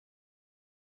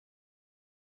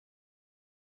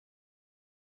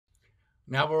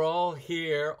Now we're all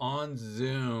here on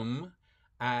Zoom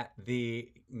at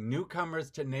the Newcomers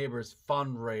to Neighbors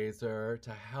fundraiser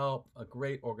to help a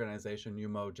great organization,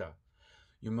 Umoja.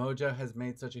 Umoja has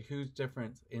made such a huge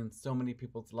difference in so many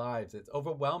people's lives. It's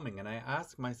overwhelming, and I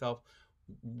ask myself,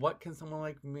 what can someone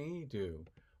like me do?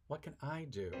 What can I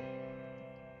do?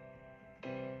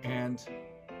 And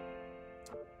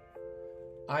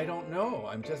I don't know.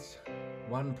 I'm just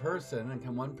one person, and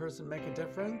can one person make a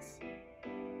difference?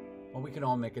 Well, we can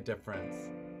all make a difference.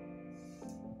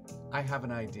 I have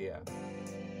an idea.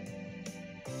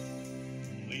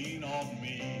 Lean on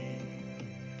me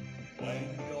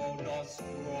when you're not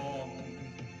strong.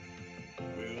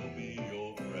 We'll be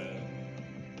your friend.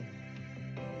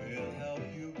 We'll help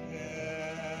you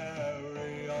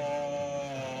carry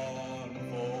on,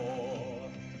 for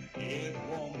it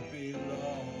won't be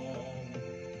long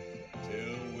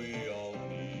till we all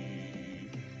need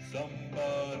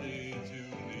somebody to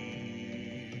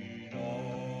lean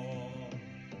on.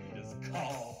 Just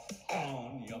call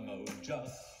on your Umoja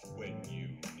when you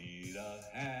need a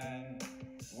hand.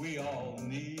 We all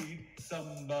need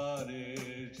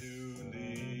somebody to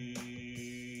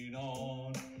lean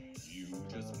on. You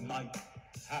just might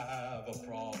have a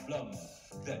problem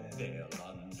that they'll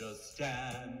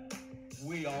understand.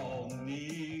 We all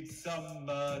need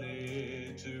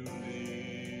somebody to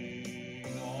lean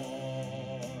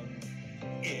on.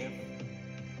 If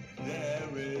there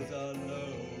is a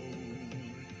load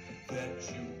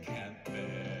that you can't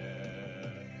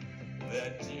bear,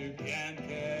 that you can't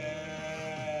carry,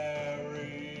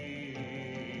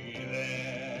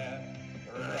 there,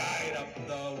 right up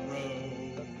the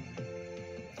road,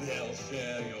 they'll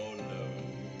share your load.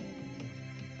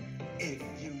 If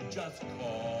you just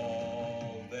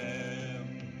call them,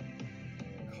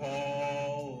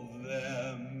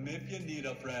 if you need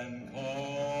a friend,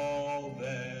 call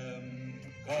them,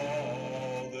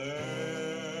 call them.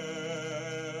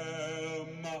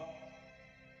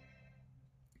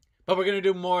 But we're going to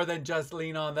do more than just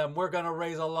lean on them. We're going to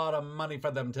raise a lot of money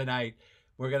for them tonight.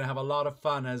 We're going to have a lot of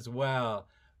fun as well.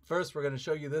 First, we're going to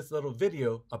show you this little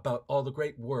video about all the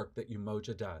great work that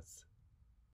Umoja does.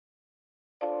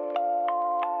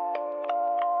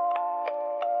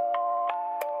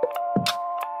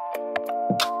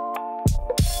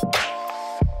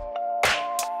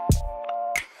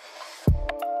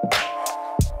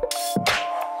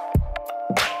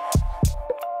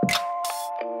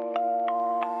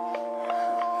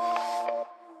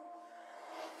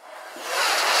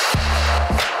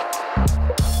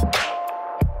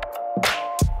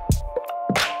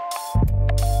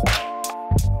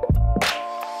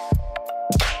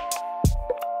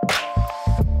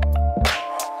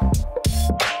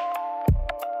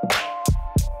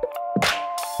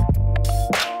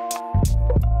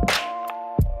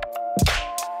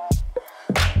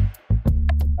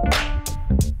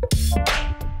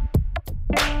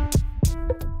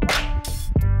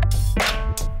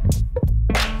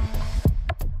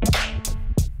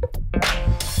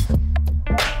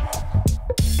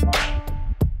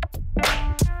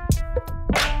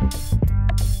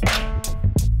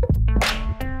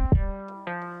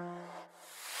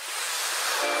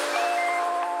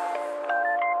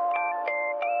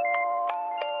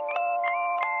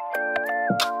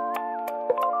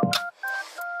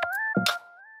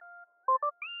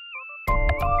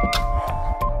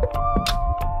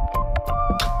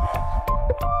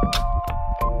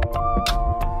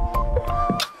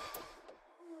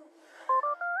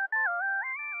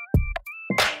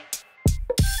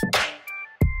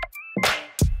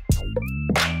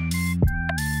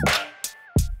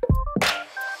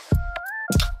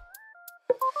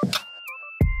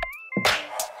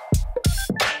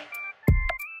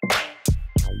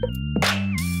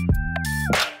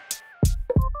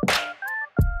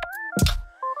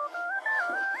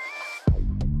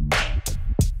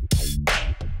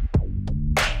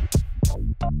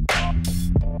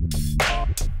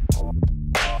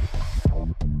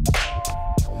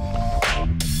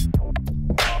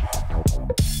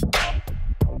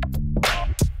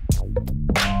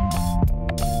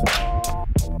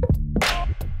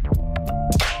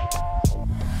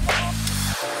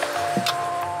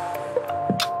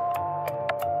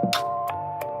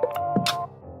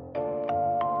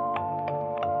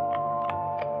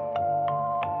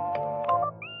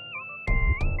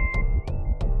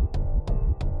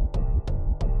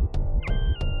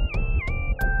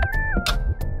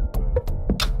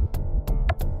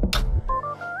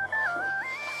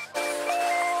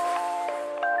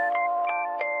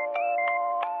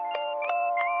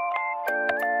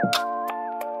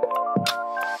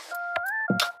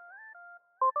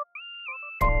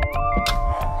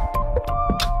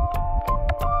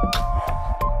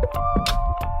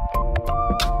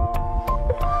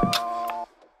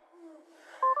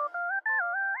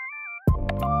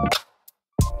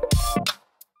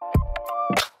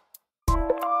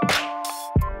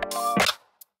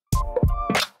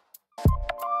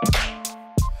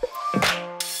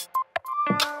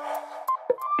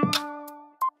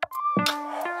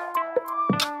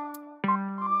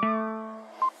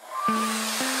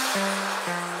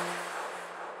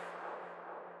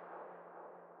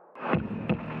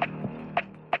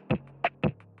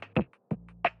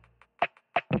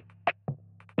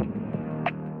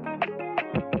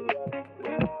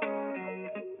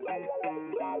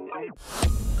 Bye.